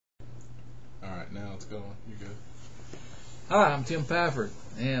right, now it's going. You good? Hi, I'm Tim Pafford,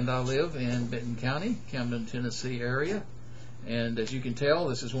 and I live in Benton County, Camden, Tennessee area. And as you can tell,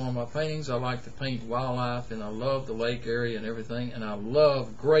 this is one of my paintings. I like to paint wildlife, and I love the lake area and everything, and I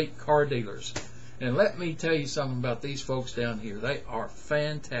love great car dealers. And let me tell you something about these folks down here. They are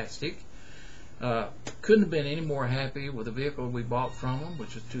fantastic. Couldn't have been any more happy with the vehicle we bought from them,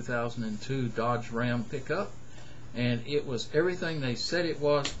 which is 2002 Dodge Ram pickup. And it was everything they said it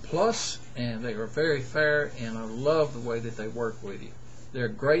was, plus, and they were very fair, and I love the way that they work with you. They're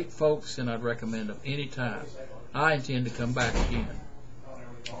great folks, and I'd recommend them anytime. I intend to come back again.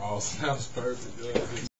 Oh, sounds perfect.